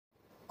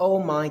Oh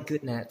my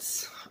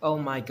goodness. Oh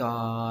my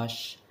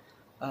gosh.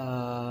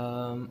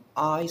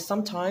 I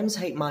sometimes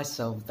hate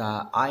myself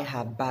that I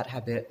have bad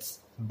habits.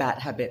 Bad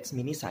habits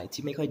มีนิสัย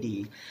ที่ไม่ค่อยดี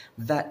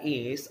That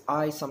is,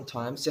 I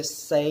sometimes just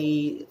say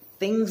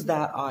things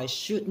that I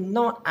should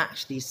not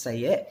actually say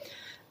it.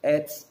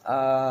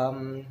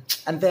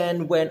 And then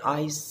when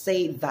I say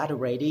that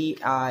already,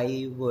 I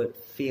would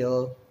feel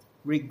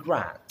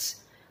regret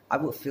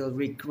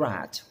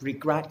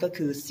ก็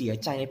คือเสีย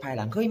ใจในภายห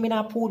ลังเฮ้ยไม่น่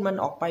าพูดมัน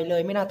ออกไปเล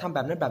ยไม่น่าทำแบ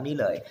บนั้นแบบนี้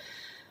เลย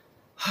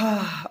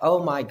Oh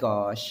my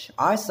gosh,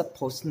 I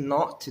supposed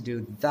not to do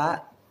that.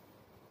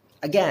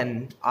 Again,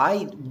 I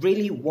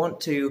really want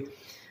to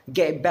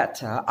get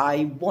better. I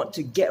want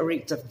to get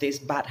rid of this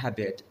bad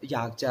habit. อย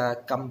ากจะ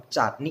กำ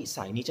จัดนิ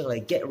สัยนี้จังเล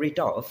ย get rid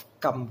of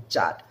กำ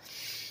จัด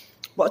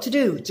What to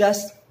do?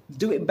 Just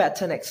do it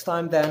better next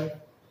time then.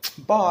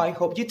 Bye.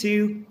 Hope you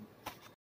too.